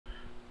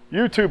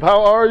YouTube,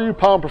 how are you?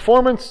 Pound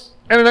Performance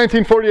and a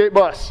 1948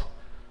 bus.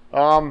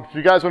 If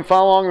you guys been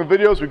following along the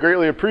videos, we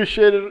greatly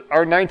appreciate it.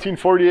 Our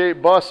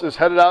 1948 bus is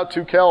headed out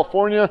to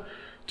California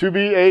to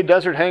be a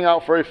desert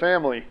hangout for a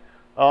family.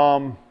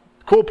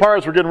 Cool part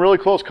is we're getting really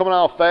close coming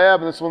out of fab,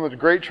 and this is when the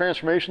great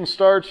transformation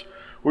starts.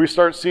 We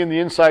start seeing the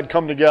inside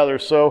come together.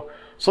 So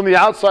some of the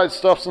outside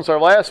stuff since our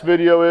last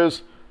video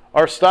is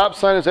our stop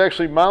sign is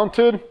actually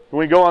mounted.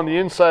 When we go on the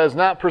inside, it's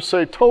not per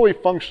se totally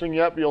functioning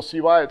yet, but you'll see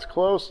why it's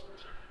close.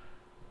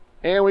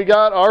 And we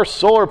got our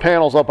solar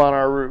panels up on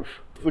our roof.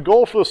 The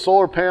goal for the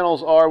solar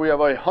panels are we have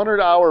a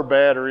 100-hour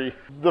battery.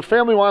 The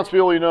family wants to be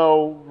able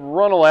to,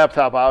 run a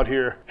laptop out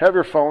here, have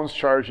your phones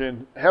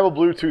charging, have a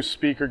Bluetooth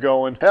speaker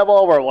going, have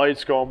all of our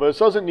lights going, but it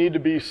doesn't need to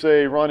be,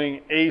 say,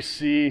 running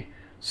AC,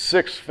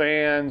 6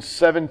 fans,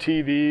 7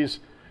 TVs.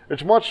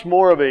 It's much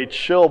more of a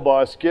chill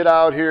bus. Get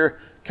out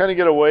here, kind of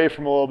get away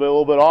from a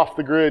little bit off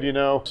the grid,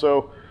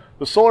 So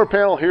the solar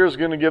panel here is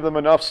going to give them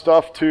enough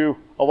stuff to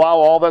allow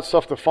all that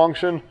stuff to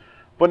function,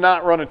 but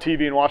not run a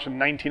TV and watch a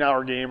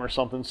 19-hour game or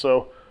something.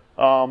 So,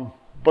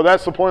 but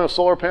that's the point of the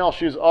solar panel.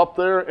 She's up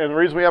there, and the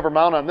reason we have her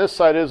mount on this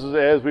side is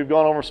as we've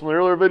gone over some of the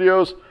earlier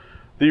videos,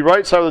 the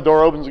right side of the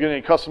door opens,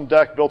 getting a custom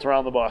deck built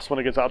around the bus when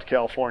it gets out to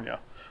California.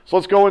 So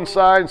let's go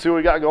inside and see what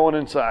we got going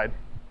inside.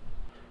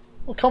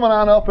 Well, coming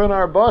on up in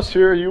our bus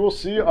here, you will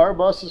see our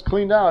bus is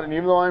cleaned out, and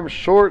even though I'm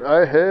short,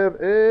 I have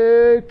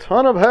a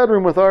ton of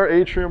headroom with our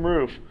atrium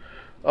roof.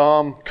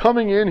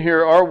 Coming in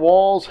here, our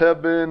walls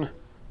have been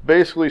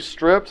basically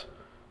stripped.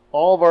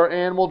 All of our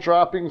animal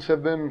droppings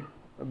have been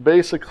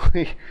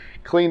basically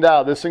cleaned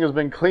out. This thing has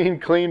been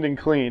cleaned, and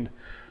cleaned.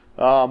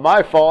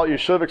 My fault. You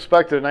should have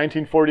expected a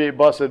 1948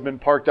 bus that had been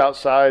parked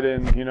outside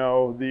in,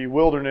 the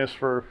wilderness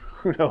for,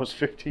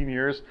 15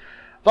 years.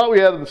 Thought we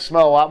had the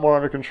smell a lot more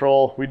under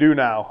control. We do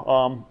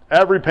now.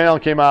 Every panel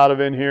came out of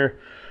in here.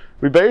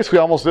 We basically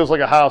almost did like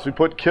a house. We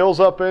put kills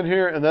up in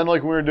here, and then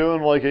like we were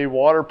doing like a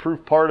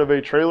waterproof part of a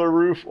trailer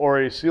roof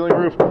or a ceiling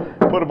roof,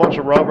 put a bunch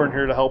of rubber in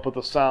here to help with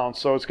the sound.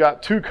 So it's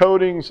got 2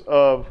 coatings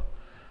of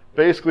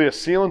basically a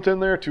sealant in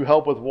there to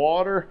help with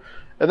water.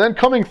 And then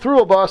coming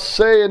through a bus,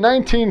 say in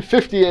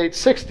 1958,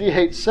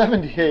 68,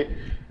 78,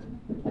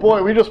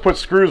 boy, we just put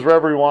screws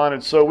wherever we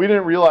wanted. So we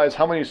didn't realize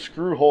how many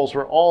screw holes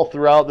were all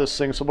throughout this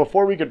thing. So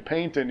before we could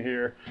paint in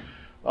here,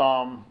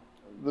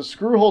 the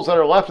screw holes that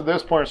are left at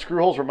this point are screw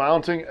holes we're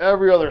mounting.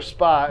 Every other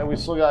spot, and we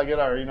still got to get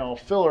our,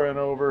 filler in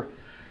over,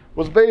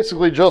 was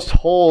basically just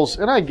holes.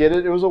 And I get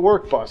it. It was a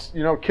work bus.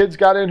 Kids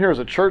got in here. It was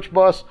a church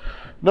bus.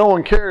 No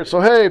one cared.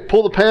 So, hey,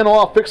 pull the panel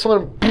off, fix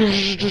something.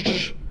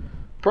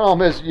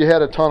 Problem is you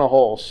had a ton of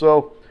holes.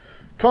 So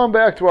coming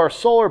back to our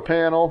solar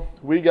panel,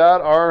 we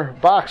got our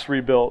box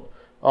rebuilt.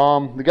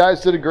 The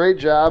guys did a great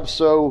job.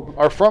 So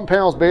our front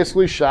panel is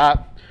basically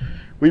shot.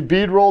 We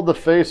bead rolled the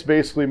face,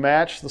 basically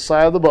matched the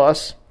side of the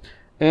bus.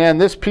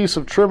 And this piece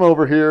of trim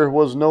over here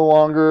was no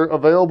longer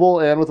available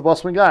and with the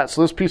bus we got.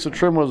 So this piece of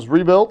trim was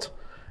rebuilt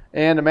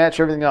and to match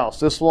everything else.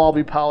 This will all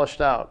be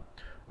polished out.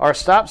 Our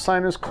stop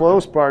sign is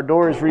close, but our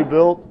door is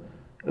rebuilt.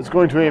 It's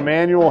going to be a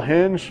manual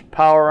hinge,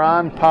 power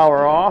on,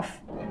 power off.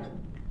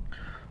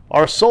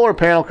 Our solar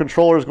panel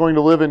controller is going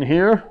to live in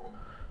here.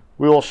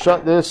 We will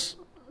shut this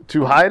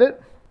to hide it.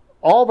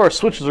 All of our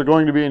switches are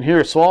going to be in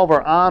here, so all of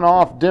our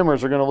on-off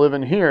dimmers are going to live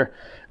in here.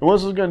 And what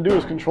this is going to do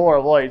is control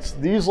our lights.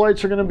 These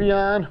lights are going to be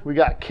on. We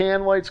got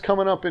can lights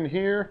coming up in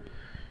here.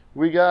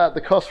 We got the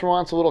customer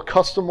wants a little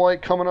custom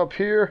light coming up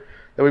here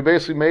that we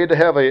basically made to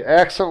have an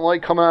accent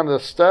light coming onto the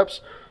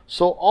steps.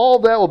 So all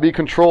that will be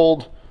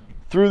controlled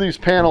through these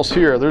panels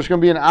here. There's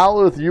going to be an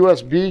outlet with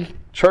USB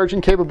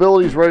charging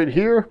capabilities right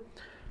here.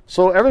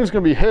 So everything's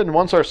going to be hidden.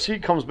 Once our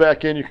seat comes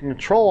back in, you can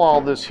control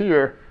all this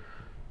here,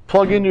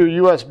 plug in your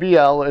USB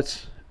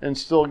outlets, and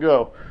still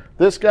go.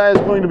 This guy is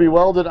going to be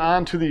welded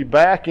onto the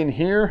back in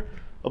here.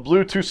 A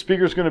Bluetooth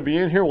speaker is going to be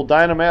in here. We'll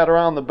dynamat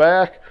around the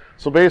back.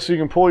 So basically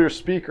you can pull your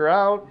speaker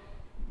out,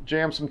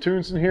 jam some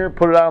tunes in here,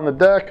 put it out on the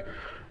deck,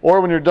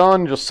 or when you're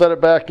done, just set it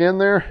back in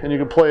there and you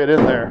can play it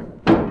in there.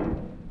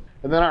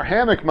 And then our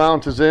hammock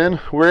mount is in.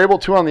 We're able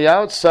to on the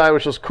outside,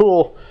 which is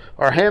cool.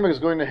 Our hammock is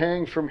going to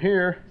hang from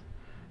here,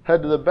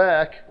 head to the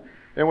back.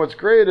 And what's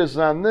great is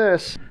on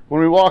this,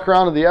 when we walk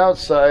around to the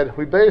outside,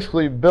 we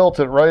basically built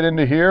it right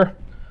into here.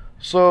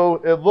 So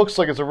it looks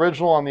like it's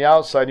original on the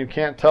outside. You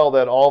can't tell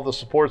that all of the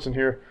support's in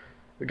here.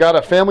 We got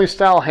a family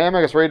style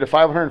hammock. It's rated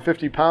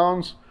 550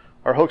 pounds.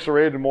 Our hooks are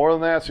rated more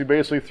than that. So you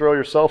basically throw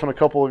yourself and a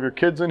couple of your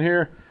kids in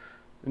here.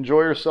 Enjoy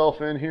yourself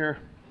in here.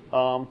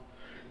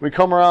 We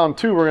come around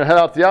too. We're going to head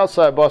out the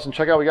outside bus and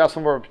check out. We got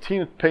some of our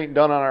patina paint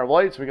done on our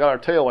lights. We got our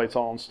tail lights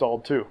all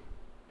installed too.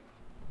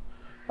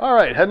 All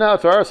right, heading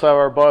out to our side of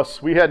our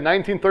bus. We had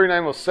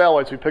 1939 with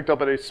satellites we picked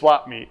up at a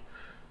swap meet.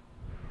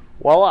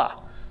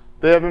 Voila.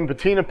 They have been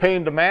patina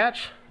painted to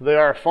match. They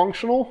are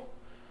functional.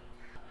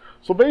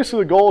 So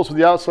basically the goals with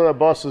the outside of the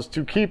bus is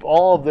to keep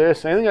all of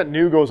this, anything that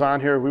new goes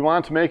on here, we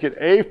want to make it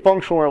A,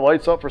 functional where it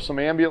lights up for some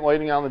ambient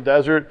lighting out in the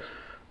desert,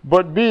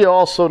 but B,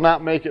 also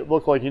not make it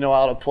look like,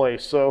 out of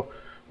place. So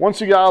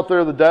once you get out there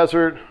in the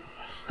desert,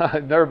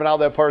 I've never been out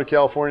that part of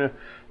California,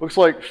 looks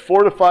like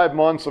 4 to 5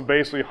 months of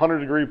basically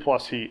 100-degree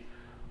plus heat.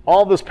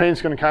 All this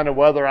paint's going to kind of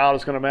weather out.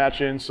 It's going to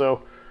match in.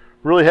 So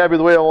really happy with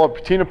the way all the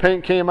patina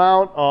paint came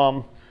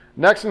out.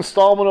 Next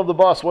installment of the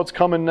bus, what's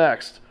coming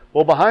next?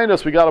 Well, behind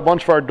us we got a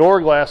bunch of our door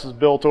glasses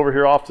built over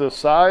here off to the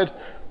side.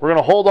 We're going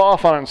to hold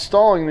off on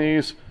installing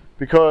these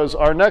because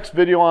our next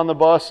video on the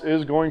bus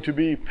is going to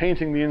be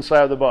painting the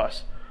inside of the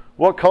bus.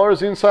 What color is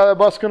the inside of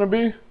the bus going to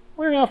be?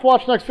 We're going to have to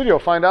watch the next video,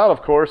 find out,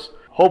 of course.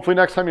 Hopefully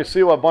next time you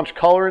see we'll have a bunch of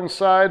color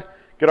inside,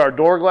 get our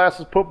door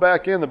glasses put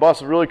back in. The bus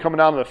is really coming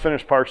down to the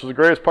finished part, which is the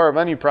greatest part of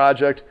any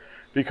project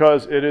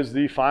because it is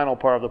the final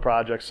part of the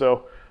project.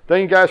 So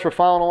thank you guys for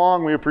following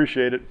along. We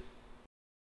appreciate it.